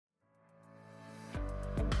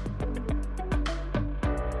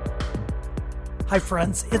Hi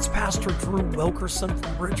friends, it's Pastor Drew Wilkerson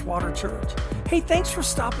from Bridgewater Church. Hey, thanks for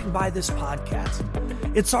stopping by this podcast.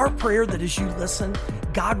 It's our prayer that as you listen,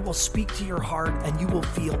 God will speak to your heart and you will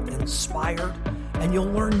feel inspired and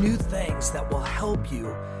you'll learn new things that will help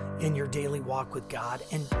you in your daily walk with God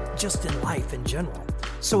and just in life in general.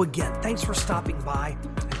 So again, thanks for stopping by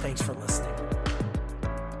and thanks for listening.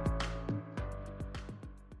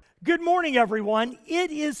 Good morning, everyone.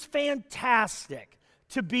 It is fantastic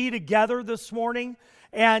to be together this morning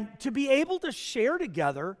and to be able to share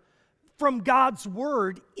together from God's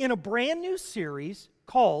Word in a brand new series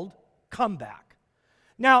called Comeback.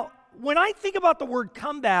 Now, when I think about the word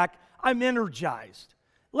comeback, I'm energized.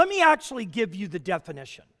 Let me actually give you the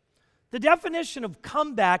definition. The definition of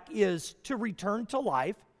comeback is to return to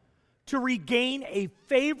life, to regain a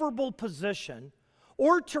favorable position,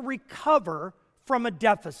 or to recover from a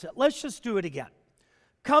deficit. Let's just do it again.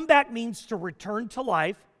 Comeback means to return to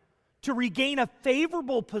life, to regain a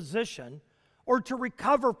favorable position, or to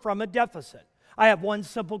recover from a deficit. I have one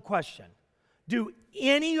simple question. Do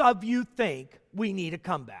any of you think we need a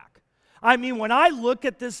comeback? I mean, when I look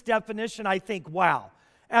at this definition, I think, wow,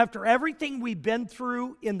 after everything we've been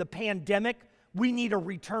through in the pandemic, we need a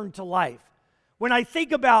return to life. When I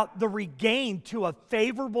think about the regain to a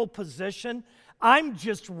favorable position, I'm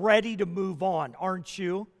just ready to move on, aren't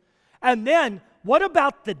you? And then, what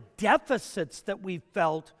about the deficits that we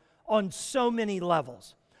felt on so many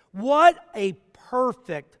levels? What a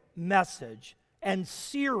perfect message and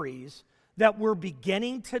series that we're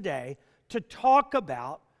beginning today to talk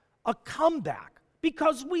about a comeback,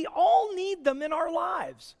 because we all need them in our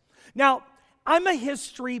lives. Now, I'm a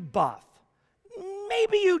history buff.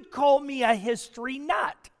 Maybe you'd call me a history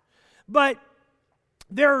nut, but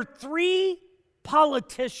there are three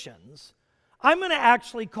politicians, I'm going to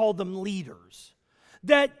actually call them leaders,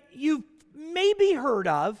 that you've maybe heard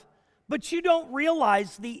of, but you don't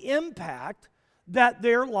realize the impact that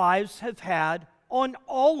their lives have had on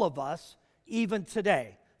all of us even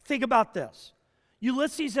today. Think about this.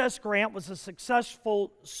 Ulysses S. Grant was a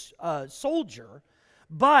successful soldier,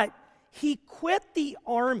 but he quit the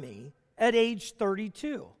army at age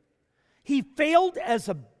 32. He failed as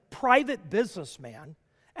a private businessman,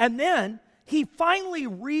 and then he finally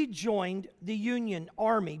rejoined the Union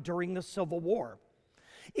Army during the Civil War.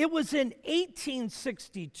 It was in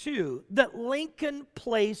 1862 that Lincoln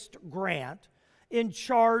placed Grant in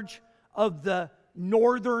charge of the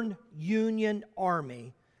Northern Union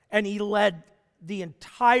Army, and he led the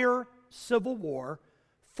entire Civil War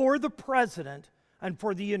for the president and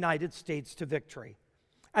for the United States to victory.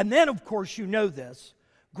 And then, of course, you know this,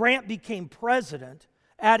 Grant became president,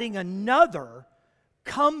 adding another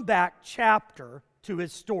comeback chapter to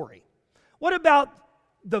his story. What about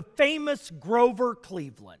the famous Grover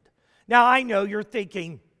Cleveland? Now, I know you're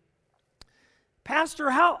thinking, Pastor,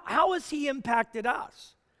 how has he impacted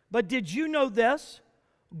us? But did you know this?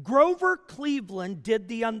 Grover Cleveland did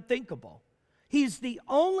the unthinkable. He's the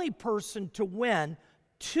only person to win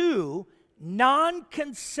 2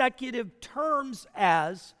 non-consecutive terms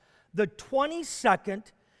as the 22nd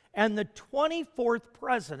and the 24th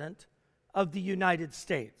president of the United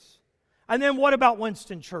States. And then what about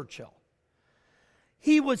Winston Churchill?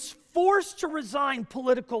 He was forced to resign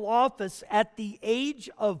political office at the age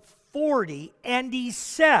of 40, and he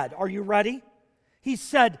said, are you ready? He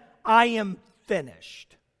said, I am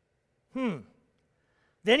finished. Then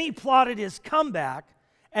he plotted his comeback,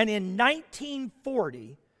 and in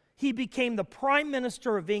 1940, he became the Prime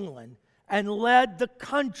Minister of England and led the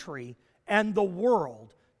country and the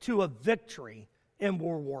world to a victory in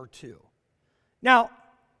World War II. Now,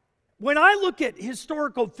 when I look at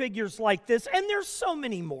historical figures like this, and there's so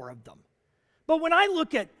many more of them, but when I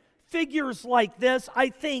look at figures like this, I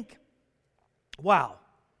think, wow,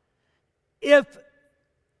 if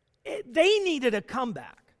they needed a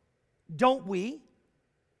comeback, don't we?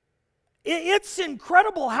 It's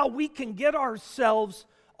incredible how we can get ourselves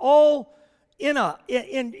all in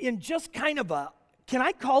just kind of a, can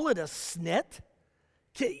I call it a snit?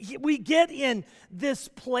 We get in this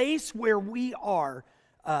place where we are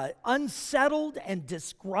unsettled and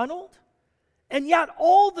disgruntled, and yet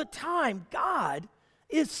all the time God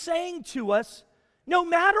is saying to us, no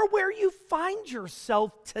matter where you find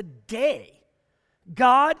yourself today,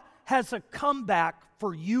 God has a comeback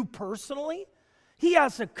for you personally. He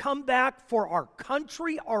has a comeback for our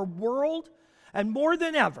country, our world, and more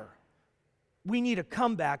than ever, we need a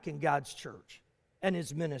comeback in God's church and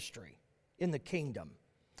His ministry in the kingdom.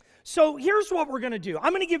 So here's what we're going to do.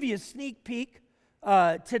 I'm going to give you a sneak peek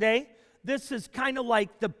today. This is kind of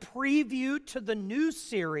like the preview to the new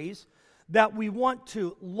series that we want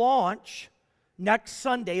to launch next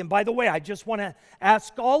Sunday. And by the way, I just want to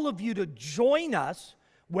ask all of you to join us,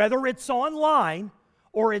 whether it's online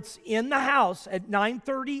or it's in the house at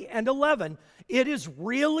 9:30 and 11. It is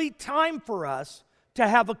really time for us to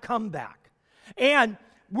have a comeback. And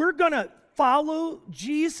we're going to follow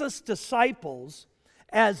Jesus' disciples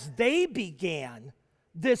as they began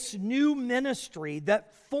this new ministry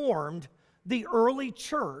that formed the early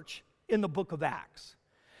church in the book of Acts.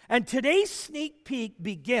 And today's sneak peek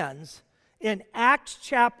begins in Acts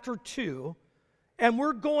chapter 2, and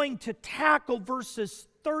we're going to tackle verses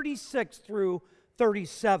 36 through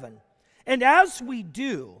 37. And as we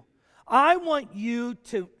do, I want you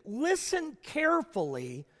to listen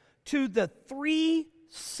carefully to the three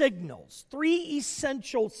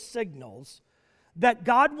essential signals that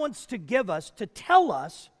God wants to give us to tell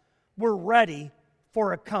us we're ready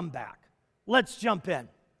for a comeback. Let's jump in.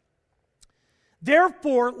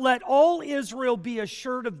 Therefore, let all Israel be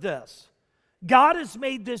assured of this: God has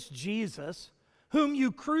made this Jesus, whom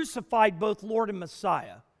you crucified, both Lord and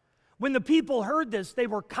Messiah. When the people heard this, they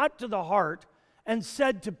were cut to the heart and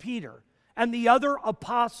said to Peter and the other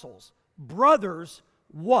apostles, "Brothers,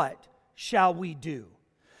 what shall we do?"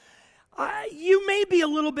 You may be a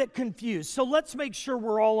little bit confused, so let's make sure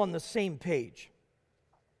we're all on the same page.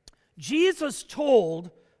 Jesus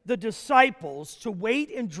told the disciples to wait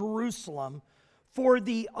in Jerusalem for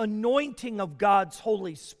the anointing of God's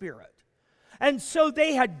Holy Spirit. And so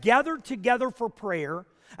they had gathered together for prayer,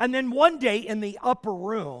 and then one day in the upper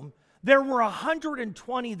room, there were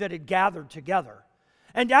 120 that had gathered together.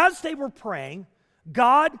 And as they were praying,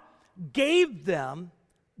 God gave them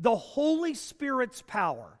the Holy Spirit's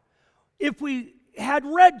power. If we had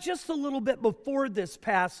read just a little bit before this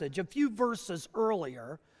passage, a few verses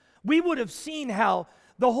earlier, we would have seen how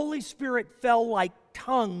the Holy Spirit fell like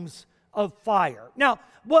tongues of fire. Now,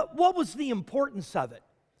 what was the importance of it?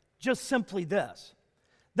 Just simply this: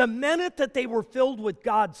 the minute that they were filled with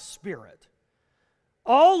God's Spirit,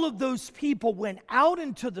 all of those people went out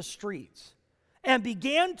into the streets and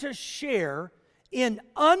began to share in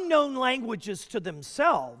unknown languages to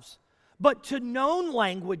themselves, but to known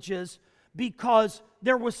languages, because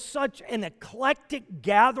there was such an eclectic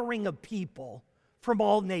gathering of people from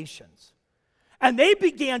all nations. And they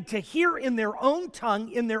began to hear in their own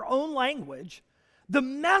tongue, in their own language, the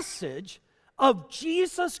message of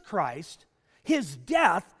Jesus Christ, his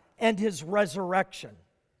death, and his resurrection.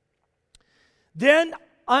 Then,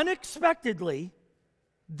 unexpectedly,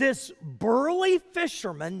 this burly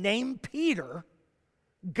fisherman named Peter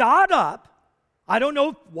got up. I don't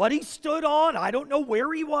know what he stood on. I don't know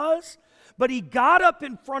where he was. But he got up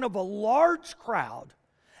in front of a large crowd,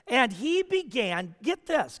 and he began, get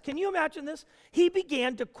this, can you imagine this? He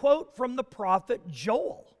began to quote from the prophet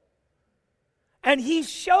Joel. And he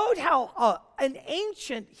showed how an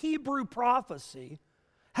ancient Hebrew prophecy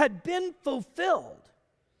had been fulfilled.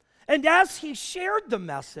 And as he shared the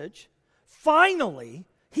message, finally,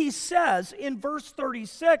 he says in verse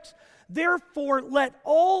 36, "Therefore let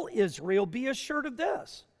all Israel be assured of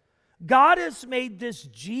this: God has made this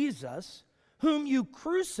Jesus, whom you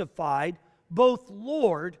crucified, both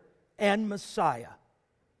Lord and Messiah."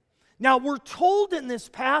 Now, we're told in this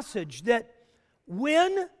passage that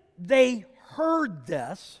when they heard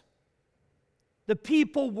this, the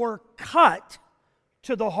people were cut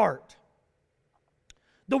to the heart.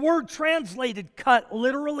 The word translated cut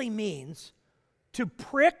literally means to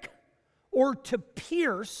prick or to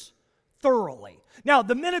pierce thoroughly. Now,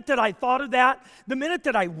 the minute that I thought of that, the minute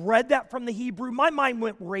that I read that from the Hebrew, my mind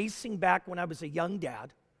went racing back when I was a young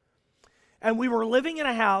dad. And we were living in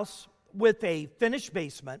a house with a finished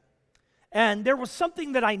basement, and there was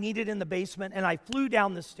something that I needed in the basement, and I flew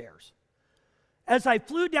down the stairs. As I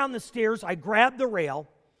flew down the stairs, I grabbed the rail,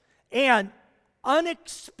 and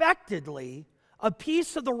unexpectedly, a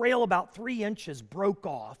piece of the rail about 3 inches broke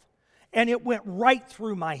off, and it went right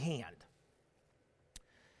through my hand.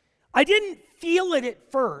 I didn't feel it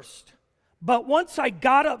at first, but once I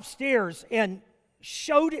got upstairs and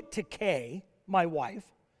showed it to Kay, my wife,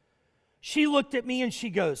 she looked at me and she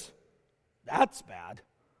goes, "That's bad."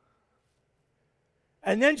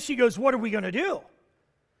 And then she goes, "What are we going to do?"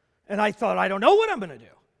 And I thought, I don't know what I'm going to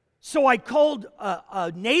do. So I called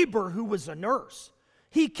a neighbor who was a nurse.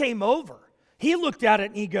 He came over. He looked at it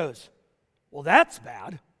and he goes, "Well, that's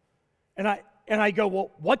bad." And I go,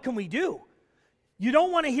 "Well, what can we do?" You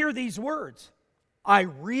don't want to hear these words. "I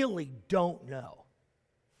really don't know."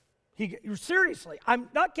 Seriously, I'm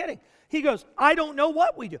not kidding. He goes, "I don't know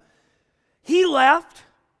what we do." He left,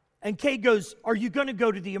 and Kay goes, "Are you going to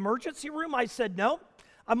go to the emergency room?" I said, "No,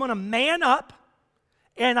 I'm going to man up,"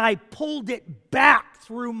 and I pulled it back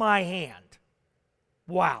through my hand.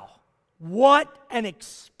 Wow, What an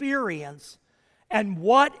experience, and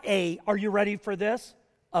what are you ready for this?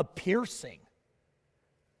 A piercing.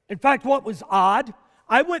 In fact, what was odd,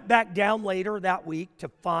 I went back down later that week to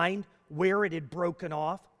find where it had broken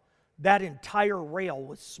off. That entire rail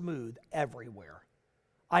was smooth everywhere.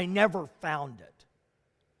 I never found it.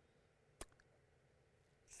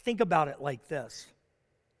 Think about it like this.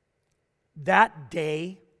 That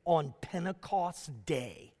day, on Pentecost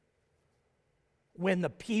Day, when the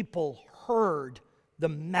people heard the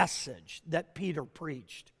message that Peter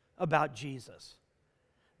preached about Jesus,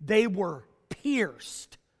 they were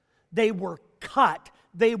pierced, they were cut,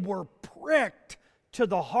 they were pricked to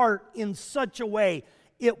the heart in such a way.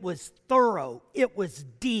 It was thorough, it was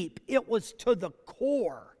deep, it was to the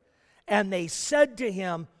core. And they said to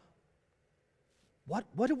him,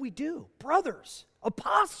 what do we do? Brothers,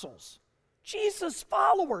 apostles, Jesus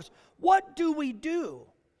followers, what do we do?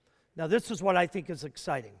 Now, this is what I think is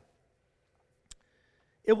exciting.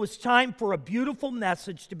 It was time for a beautiful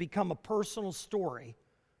message to become a personal story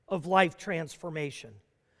of life transformation.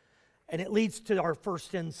 And it leads to our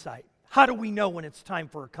first insight. How do we know when it's time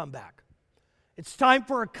for a comeback? It's time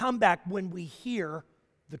for a comeback when we hear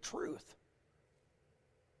the truth.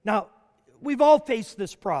 Now, we've all faced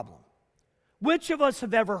this problem. Which of us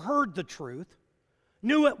have ever heard the truth,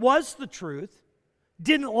 knew it was the truth,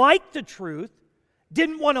 didn't like the truth,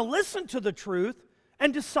 didn't want to listen to the truth,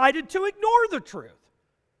 and decided to ignore the truth?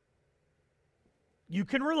 You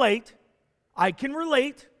can relate. I can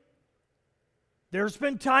relate. There's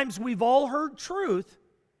been times we've all heard truth,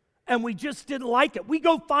 and we just didn't like it. We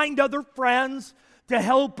go find other friends to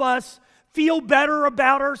help us feel better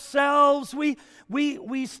about ourselves. We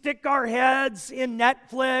stick our heads in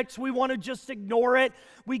Netflix. We want to just ignore it.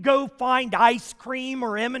 We go find ice cream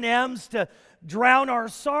or M&Ms to drown our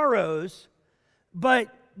sorrows. But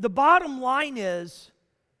the bottom line is,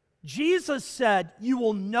 Jesus said, you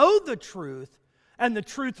will know the truth, and the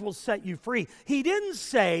truth will set you free. He didn't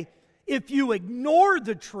say, if you ignore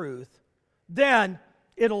the truth, then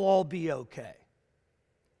it'll all be okay.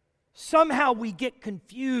 Somehow we get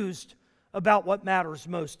confused about what matters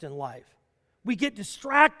most in life. We get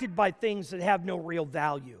distracted by things that have no real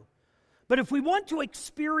value. But if we want to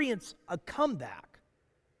experience a comeback,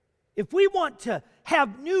 if we want to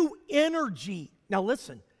have new energy, now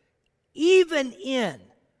listen,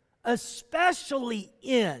 especially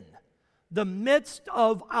in the midst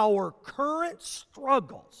of our current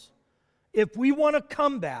struggles, if we want to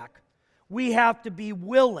come back, we have to be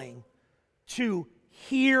willing to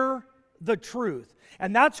hear the truth.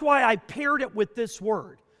 And that's why I paired it with this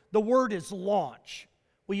word. The word is launch.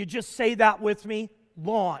 Will you just say that with me?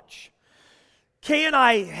 Launch. Kay and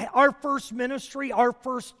I, our first ministry, our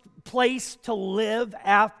first place to live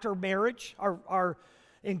after marriage, our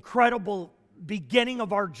incredible beginning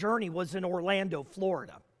of our journey was in Orlando,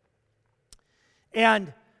 Florida.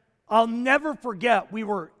 And I'll never forget, we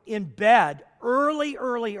were in bed early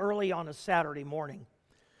on a Saturday morning.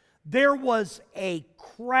 There was a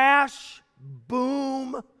crash,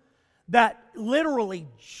 boom, that literally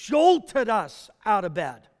jolted us out of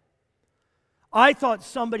bed. I thought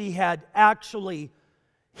somebody had actually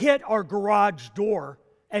hit our garage door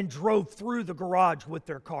and drove through the garage with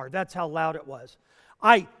their car. That's how loud it was.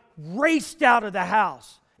 I raced out of the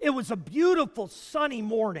house. It was a beautiful sunny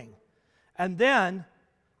morning. And then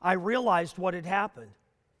I realized what had happened.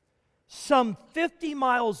 Some 50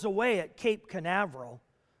 miles away at Cape Canaveral,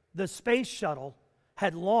 the space shuttle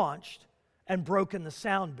had launched and broken the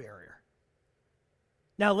sound barrier.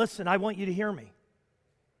 Now listen, I want you to hear me.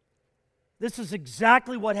 This is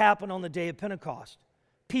exactly what happened on the day of Pentecost.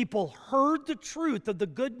 People heard the truth of the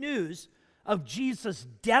good news of Jesus'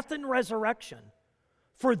 death and resurrection.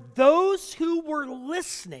 For those who were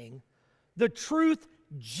listening, the truth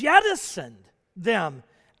jettisoned them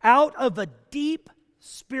out of a deep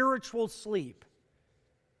spiritual sleep.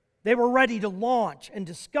 They were ready to launch and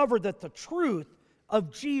discover that the truth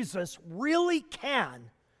of Jesus really can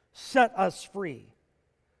set us free.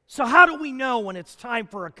 So how do we know when it's time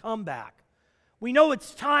for a comeback? We know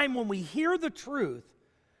it's time when we hear the truth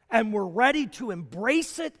and we're ready to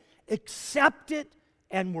embrace it, accept it,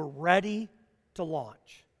 and we're ready to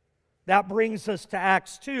launch. That brings us to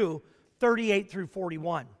Acts 2, 38 through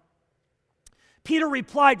 41. Peter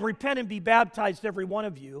replied, "Repent and be baptized, every one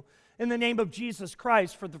of you, in the name of Jesus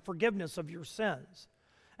Christ for the forgiveness of your sins.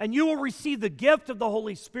 And you will receive the gift of the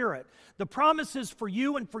Holy Spirit. The promise is for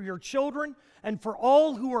you and for your children and for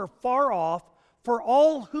all who are far off, for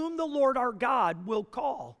all whom the Lord our God will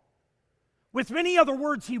call." With many other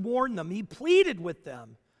words, he warned them. He pleaded with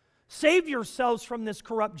them, "Save yourselves from this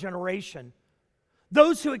corrupt generation."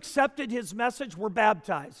 Those who accepted his message were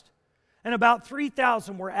baptized. And about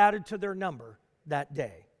 3,000 were added to their number that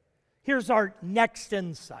day. Here's our next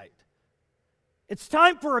insight. It's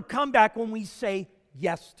time for a comeback when we say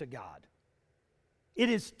yes to God. It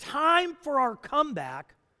is time for our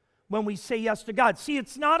comeback when we say yes to God. See,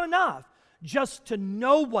 it's not enough just to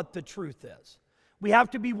know what the truth is. We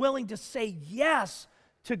have to be willing to say yes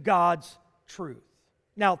to God's truth.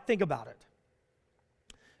 Now, think about it.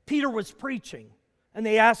 Peter was preaching, and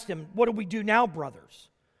they asked him, "What do we do now, brothers?"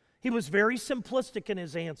 He was very simplistic in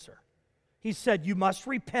his answer. He said, "You must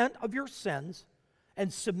repent of your sins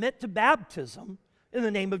and submit to baptism in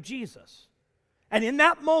the name of Jesus. And in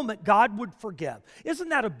that moment, God would forgive." Isn't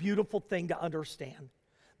that a beautiful thing to understand?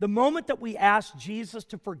 The moment that we ask Jesus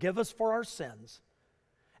to forgive us for our sins,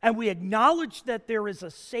 and we acknowledge that there is a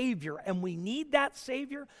Savior and we need that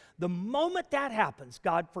Savior, the moment that happens,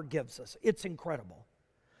 God forgives us. It's incredible.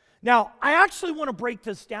 Now, I actually want to break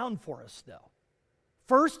this down for us, though.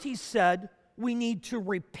 First, he said we need to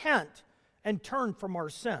repent and turn from our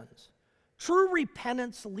sins. True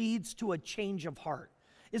repentance leads to a change of heart.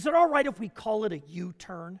 Is it all right if we call it a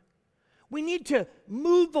U-turn? We need to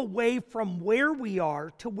move away from where we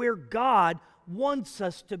are to where God wants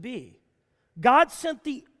us to be. God sent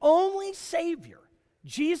the only Savior,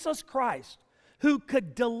 Jesus Christ, who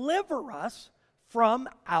could deliver us from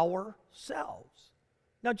ourselves.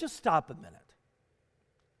 Now just stop a minute.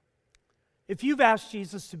 If you've asked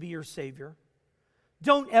Jesus to be your Savior,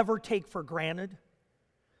 don't ever take for granted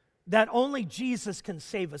that only Jesus can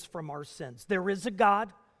save us from our sins. There is a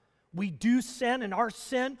God. We do sin, and our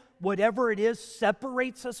sin, whatever it is,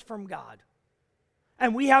 separates us from God.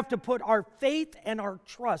 And we have to put our faith and our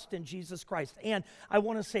trust in Jesus Christ. And I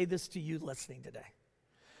want to say this to you listening today.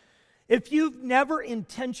 If you've never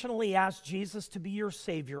intentionally asked Jesus to be your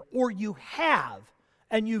Savior, or you have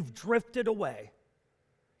and you've drifted away,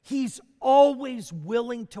 He's always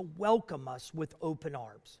willing to welcome us with open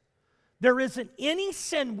arms. There isn't any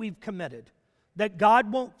sin we've committed that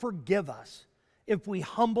God won't forgive us if we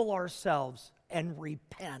humble ourselves and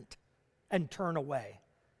repent and turn away.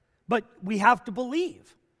 But we have to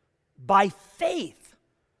believe by faith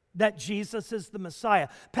that Jesus is the Messiah.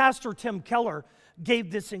 Pastor Tim Keller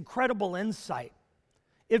gave this incredible insight.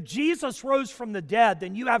 If Jesus rose from the dead,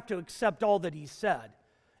 then you have to accept all that He said.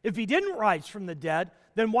 If He didn't rise from the dead,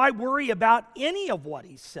 then why worry about any of what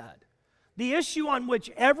He said? The issue on which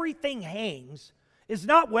everything hangs is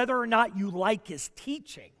not whether or not you like His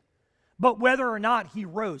teaching, but whether or not He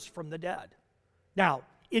rose from the dead. Now,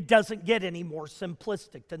 it doesn't get any more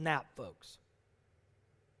simplistic than that, folks.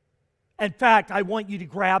 In fact, I want you to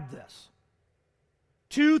grab this.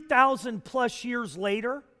 2,000 plus years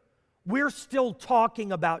later, we're still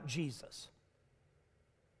talking about Jesus.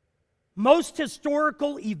 Most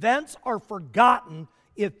historical events are forgotten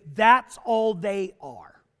if that's all they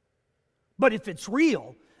are. But if it's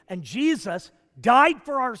real, and Jesus died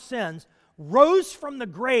for our sins, rose from the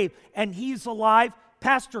grave, and He's alive,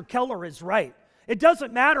 Pastor Keller is right. It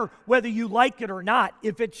doesn't matter whether you like it or not.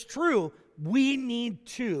 If it's true, we need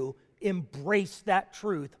to embrace that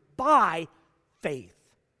truth by faith.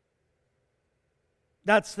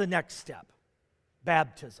 That's the next step,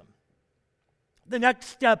 baptism. The next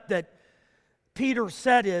step that Peter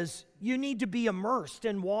said is you need to be immersed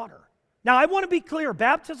in water. Now, I want to be clear,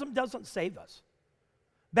 baptism doesn't save us.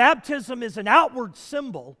 Baptism is an outward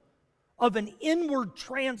symbol of an inward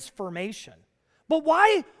transformation. But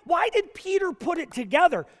why did Peter put it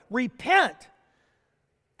together? Repent.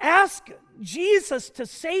 Ask Jesus to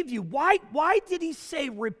save you. Why did he say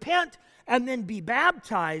repent and then be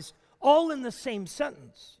baptized all in the same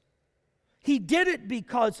sentence? He did it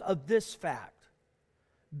because of this fact.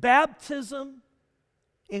 Baptism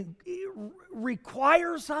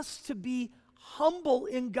requires us to be humble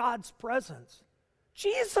in God's presence.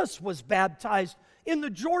 Jesus was baptized in the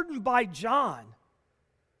Jordan by John.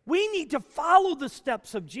 We need to follow the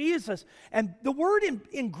steps of Jesus. And the word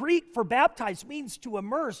in Greek for baptize means to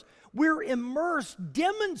immerse. We're immersed,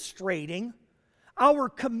 demonstrating our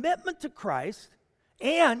commitment to Christ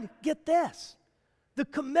and, get this, the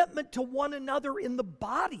commitment to one another in the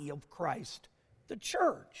body of Christ, the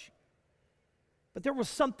church. But there was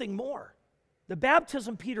something more. The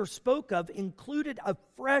baptism Peter spoke of included a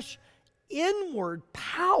fresh inward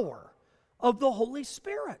power of the Holy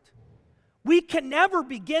Spirit. We can never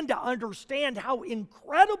begin to understand how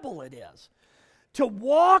incredible it is to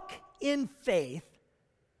walk in faith,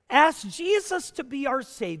 ask Jesus to be our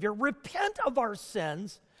Savior, repent of our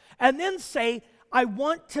sins, and then say, I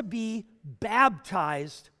want to be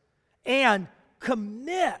baptized, and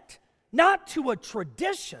commit not to a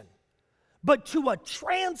tradition, but to a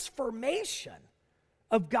transformation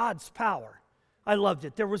of God's power. I loved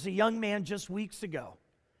it. There was a young man just weeks ago.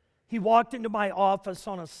 He walked into my office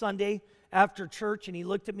on a Sunday after church, and he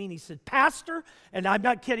looked at me and he said, Pastor, and I'm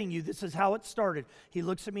not kidding you, this is how it started. He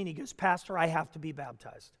looks at me and he goes, Pastor, I have to be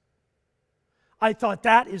baptized. I thought,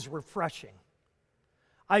 that is refreshing.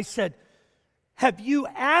 I said, have you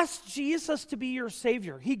asked Jesus to be your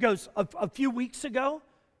Savior? He goes, a few weeks ago,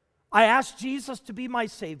 I asked Jesus to be my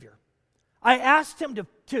Savior. I asked him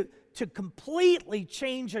to completely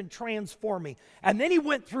change and transform me. And then he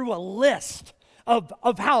went through a list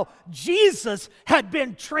of how Jesus had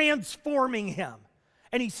been transforming him.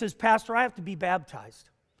 And he says, Pastor, I have to be baptized.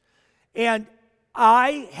 And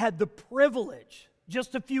I had the privilege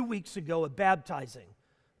just a few weeks ago of baptizing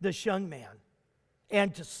this young man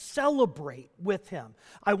and to celebrate with him.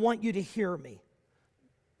 I want you to hear me.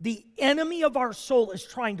 The enemy of our soul is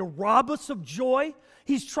trying to rob us of joy.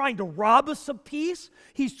 He's trying to rob us of peace.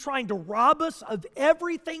 He's trying to rob us of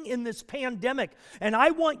everything in this pandemic. And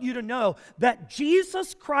I want you to know that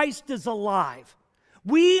Jesus Christ is alive.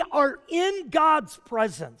 We are in God's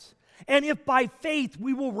presence. And if by faith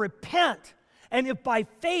we will repent, and if by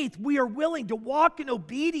faith we are willing to walk in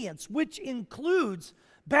obedience, which includes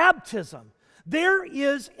baptism, there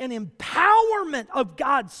is an empowerment of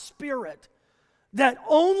God's Spirit that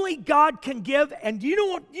only God can give. And you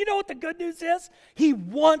know what the good news is? He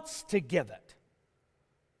wants to give it.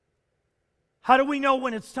 How do we know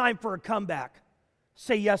when it's time for a comeback?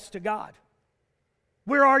 Say yes to God.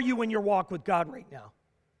 Where are you in your walk with God right now?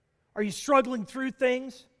 Are you struggling through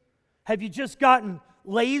things? Have you just gotten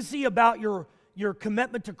lazy about your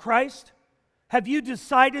commitment to Christ? Have you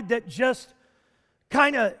decided that just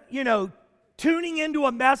kind of, tuning into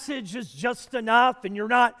a message is just enough and you're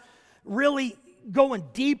not really going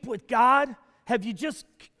deep with God? Have you just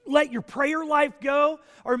let your prayer life go?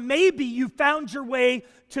 Or maybe you found your way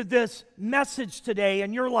to this message today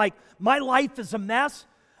and you're like, my life is a mess.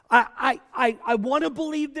 I want to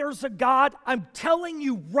believe there's a God. I'm telling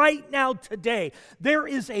you right now today, there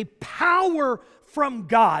is a power from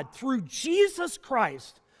God through Jesus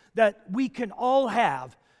Christ that we can all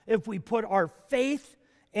have if we put our faith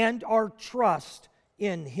and our trust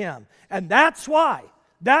in Him. And that's why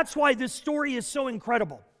this story is so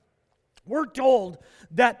incredible. We're told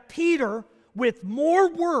that Peter, with more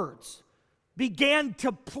words, began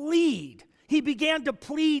to plead. He began to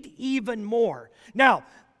plead even more. Now,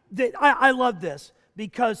 I love this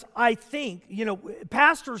because I think,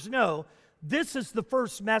 pastors know this is the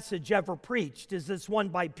first message ever preached, is this one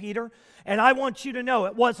by Peter. And I want you to know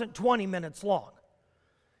it wasn't 20 minutes long.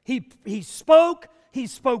 He spoke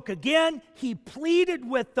again, he pleaded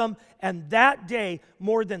with them, and that day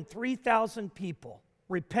more than 3,000 people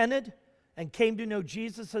repented and came to know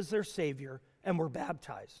Jesus as their Savior and were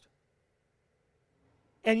baptized.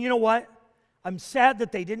 And you know what? I'm sad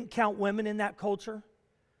that they didn't count women in that culture,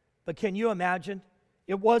 but can you imagine?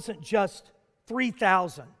 It wasn't just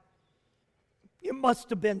 3,000. It must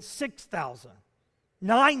have been 6,000,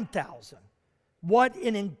 9,000. What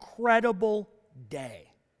an incredible day.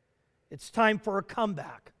 It's time for a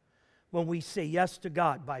comeback when we say yes to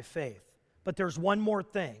God by faith. But there's one more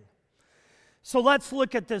thing. So let's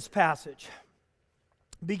look at this passage.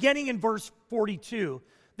 Beginning in verse 42,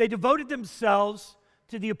 they devoted themselves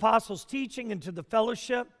to the apostles' teaching and to the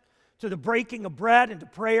fellowship, to the breaking of bread and to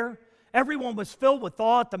prayer. Everyone was filled with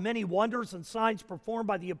awe at the many wonders and signs performed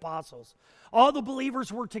by the apostles. All the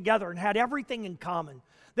believers were together and had everything in common.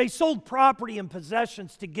 They sold property and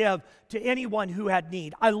possessions to give to anyone who had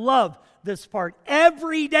need. I love this part.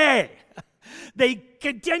 Every day, they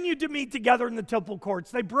continued to meet together in the temple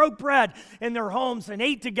courts. They broke bread in their homes and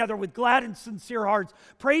ate together with glad and sincere hearts,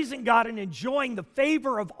 praising God and enjoying the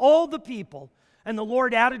favor of all the people. And the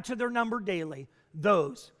Lord added to their number daily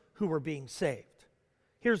those who were being saved.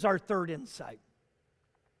 Here's our third insight.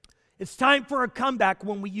 It's time for a comeback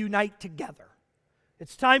when we unite together.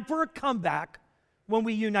 It's time for a comeback when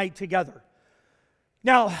we unite together.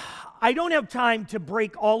 Now, I don't have time to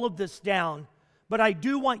break all of this down, but I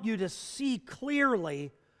do want you to see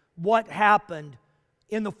clearly what happened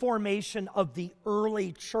in the formation of the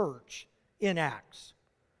early church in Acts.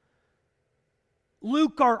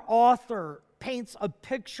 Luke, our author, paints a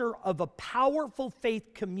picture of a powerful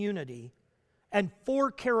faith community, and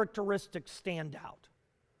 4 characteristics stand out.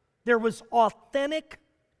 There was authentic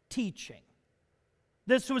teaching.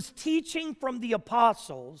 This was teaching from the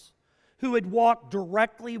apostles who had walked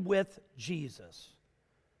directly with Jesus.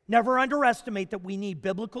 Never underestimate that we need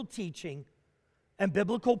biblical teaching and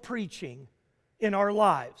biblical preaching in our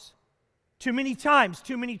lives. Too many times,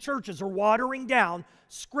 too many churches are watering down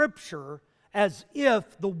Scripture as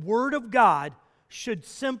if the Word of God should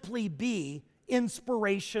simply be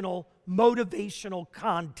inspirational, motivational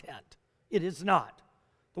content. It is not.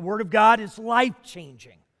 The Word of God is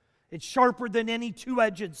life-changing. It's sharper than any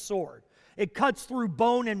two-edged sword. It cuts through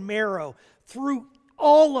bone and marrow, through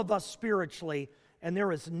all of us spiritually, and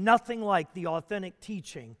there is nothing like the authentic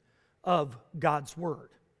teaching of God's Word.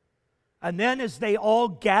 And then as they all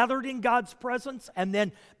gathered in God's presence and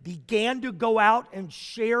then began to go out and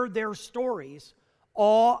share their stories,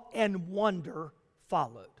 awe and wonder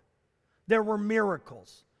followed. There were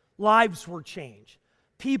miracles. Lives were changed.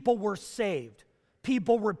 People were saved.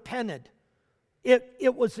 People repented.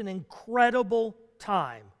 It was an incredible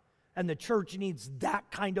time, and the church needs that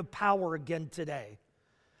kind of power again today.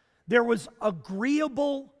 There was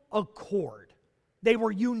agreeable accord. They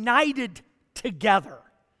were united together.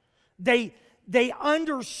 They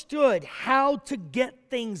understood how to get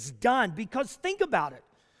things done, because think about it.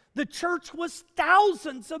 The church was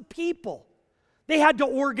thousands of people. They had to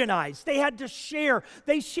organize. They had to share.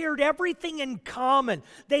 They shared everything in common.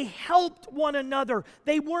 They helped one another.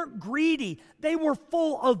 They weren't greedy. They were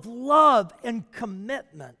full of love and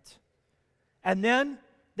commitment. And then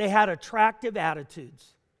they had attractive attitudes.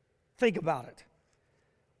 Think about it.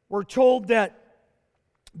 We're told that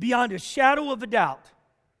beyond a shadow of a doubt,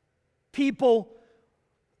 people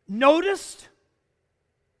noticed,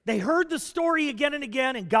 they heard the story again and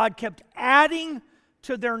again, and God kept adding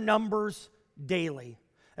to their numbers daily.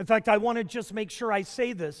 In fact, I want to just make sure I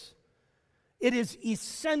say this. It is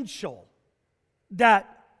essential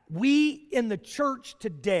that we in the church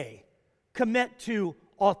today commit to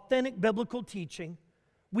authentic biblical teaching.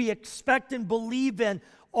 We expect and believe in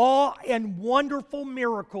awe and wonderful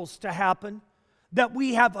miracles to happen, that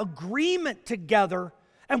we have agreement together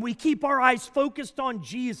and we keep our eyes focused on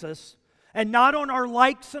Jesus and not on our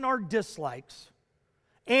likes and our dislikes,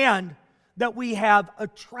 and that we have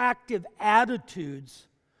attractive attitudes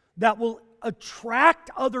that will attract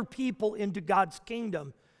other people into God's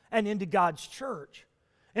kingdom and into God's church.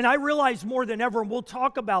 And I realize more than ever, and we'll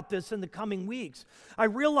talk about this in the coming weeks, I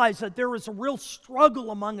realize that there is a real struggle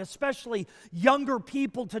among especially younger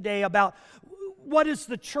people today about what is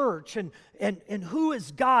the church and who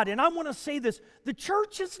is God. And I want to say this, the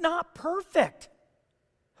church is not perfect.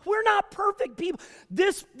 We're not perfect people.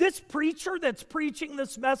 This preacher that's preaching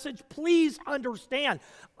this message, please understand,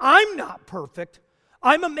 I'm not perfect.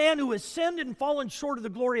 I'm a man who has sinned and fallen short of the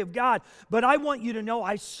glory of God, but I want you to know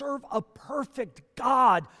I serve a perfect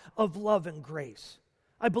God of love and grace.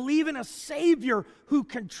 I believe in a Savior who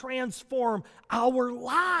can transform our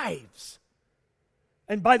lives.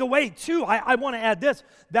 And by the way, too, I want to add this.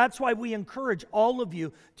 That's why we encourage all of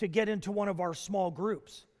you to get into one of our small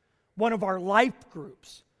groups, one of our life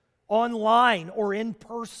groups, online or in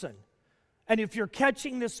person. And if you're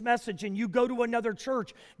catching this message and you go to another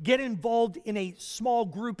church, get involved in a small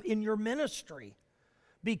group in your ministry,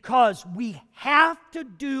 because we have to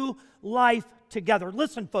do life together.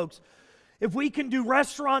 Listen, folks, if we can do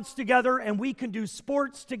restaurants together and we can do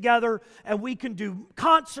sports together and we can do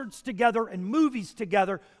concerts together and movies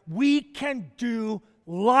together, we can do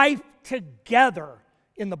life together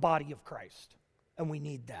in the body of Christ. And we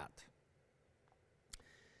need that.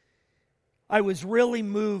 I was really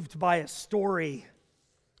moved by a story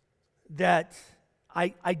that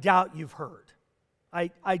I doubt you've heard.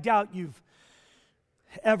 I doubt you've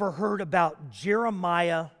ever heard about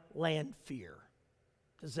Jeremiah Lanphier.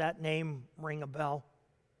 Does that name ring a bell?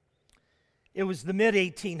 It was the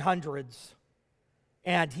mid-1800s,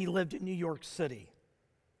 and he lived in New York City.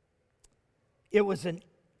 It was a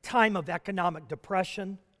time of economic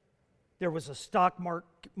depression. There was a stock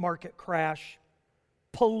market crash,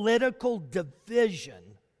 political division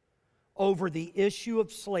over the issue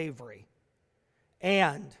of slavery,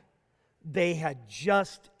 and they had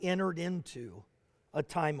just entered into a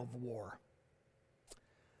time of war.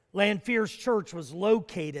 Lanphier's church was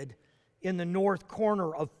located in the north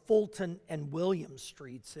corner of Fulton and William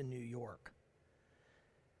Streets in New York.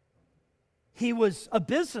 He was a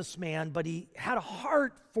businessman, but he had a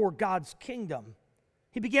heart for God's kingdom.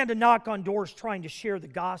 He began to knock on doors trying to share the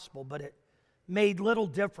gospel, but it made little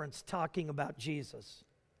difference talking about Jesus.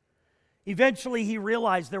 Eventually, he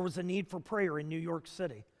realized there was a need for prayer in New York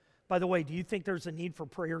City. By the way, do you think there's a need for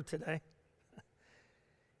prayer today?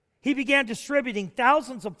 He began distributing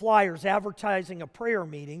thousands of flyers advertising a prayer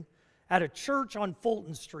meeting at a church on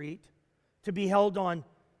Fulton Street to be held on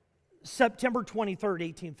September 23rd,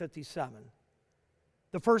 1857.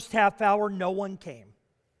 The first half hour, no one came.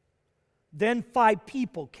 Then 5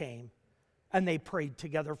 people came, and they prayed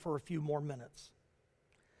together for a few more minutes.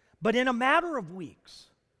 But in a matter of weeks,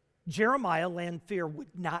 Jeremiah Lanphier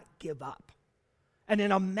would not give up. And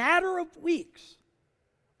in a matter of weeks,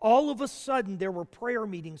 All of a sudden, there were prayer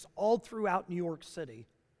meetings all throughout New York City.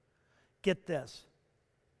 Get this,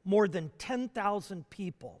 more than 10,000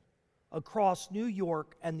 people across New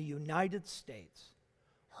York and the United States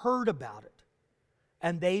heard about it,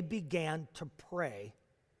 and they began to pray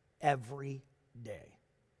every day.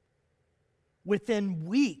 Within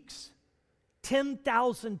weeks,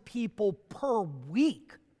 10,000 people per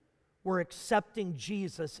week were accepting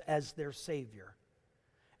Jesus as their Savior.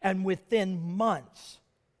 And within months,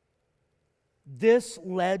 this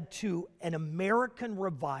led to an American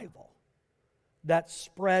revival that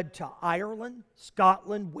spread to Ireland,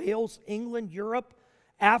 Scotland, Wales, England, Europe,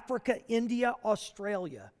 Africa, India,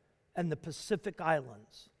 Australia, and the Pacific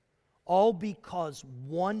Islands, all because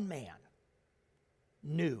one man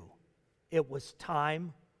knew it was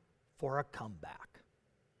time for a comeback.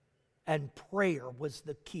 And prayer was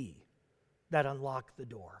the key that unlocked the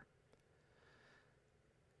door.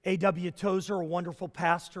 A.W. Tozer, a wonderful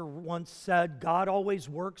pastor, once said, God always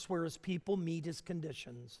works where his people meet his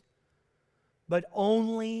conditions, but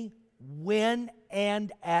only when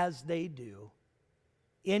and as they do,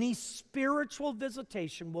 any spiritual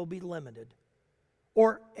visitation will be limited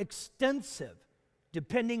or extensive,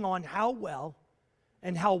 depending on how well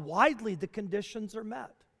and how widely the conditions are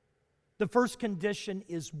met. The first condition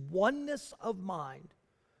is oneness of mind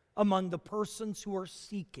among the persons who are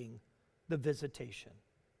seeking the visitation.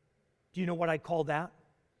 Do you know what I call that?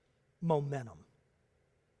 Momentum.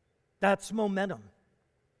 That's momentum.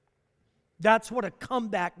 That's what a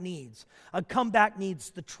comeback needs. A comeback needs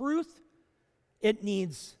the truth. It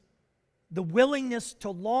needs the willingness to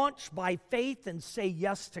launch by faith and say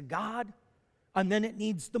yes to God. And then it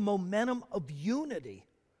needs the momentum of unity.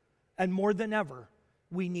 And more than ever,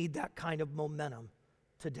 we need that kind of momentum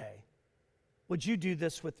today. Would you do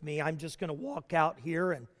this with me? I'm just going to walk out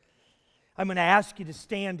here and I'm going to ask you to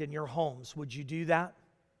stand in your homes. Would you do that?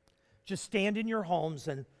 Just stand in your homes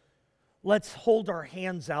and let's hold our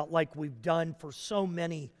hands out like we've done for so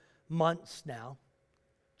many months now.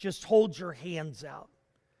 Just hold your hands out.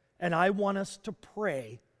 And I want us to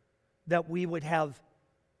pray that we would have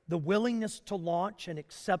the willingness to launch and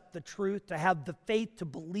accept the truth, to have the faith to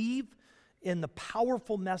believe in the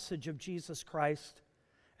powerful message of Jesus Christ,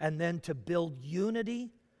 and then to build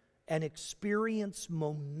unity and experience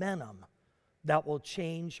momentum that will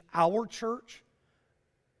change our church,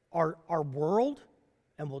 our world,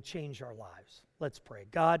 and will change our lives. Let's pray.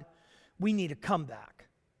 God, we need a comeback.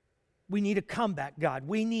 We need a comeback, God.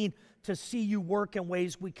 We need to see you work in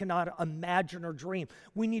ways we cannot imagine or dream.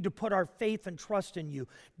 We need to put our faith and trust in you.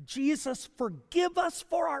 Jesus, forgive us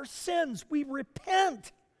for our sins. We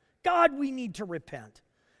repent. God, we need to repent.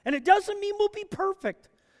 And it doesn't mean we'll be perfect.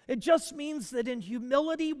 It just means that in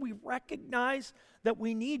humility we recognize that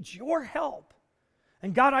we need your help.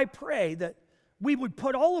 And God, I pray that we would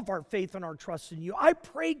put all of our faith and our trust in you. I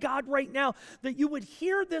pray, God, right now that you would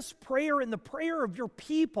hear this prayer and the prayer of your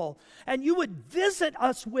people, and you would visit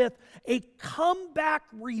us with a comeback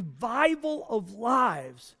revival of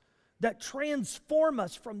lives that transform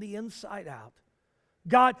us from the inside out.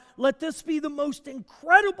 God, let this be the most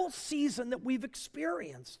incredible season that we've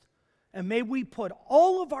experienced. And may we put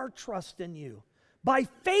all of our trust in you. By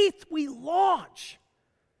faith we launch.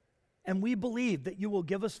 And we believe that you will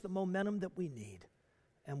give us the momentum that we need.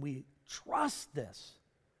 And we trust this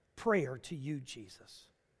prayer to you, Jesus.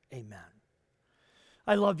 Amen.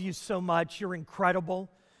 I love you so much. You're incredible.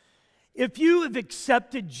 If you have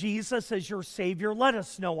accepted Jesus as your Savior, let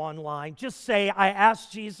us know online. Just say, I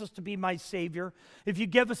asked Jesus to be my Savior. If you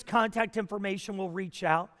give us contact information, we'll reach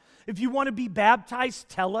out. If you want to be baptized,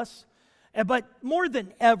 tell us. But more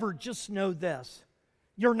than ever, just know this.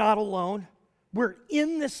 You're not alone. We're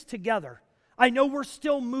in this together. I know we're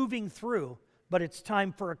still moving through, but it's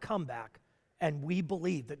time for a comeback. And we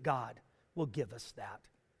believe that God will give us that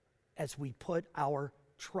as we put our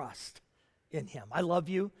trust in Him. I love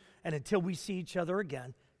you. And until we see each other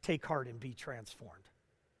again, take heart and be transformed.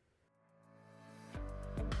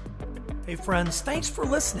 Hey friends, thanks for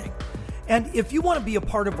listening. And if you want to be a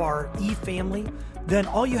part of our e-family, then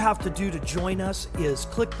all you have to do to join us is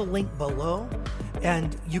click the link below,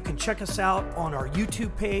 and you can check us out on our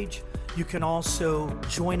YouTube page. You can also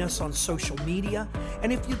join us on social media.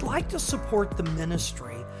 And if you'd like to support the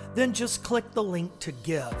ministry, then just click the link to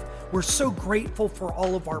give. We're so grateful for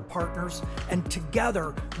all of our partners, and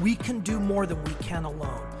together we can do more than we can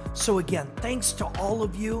alone. So again, thanks to all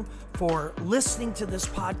of you for listening to this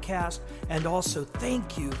podcast, and also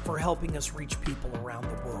thank you for helping us reach people around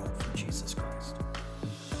the world for Jesus Christ.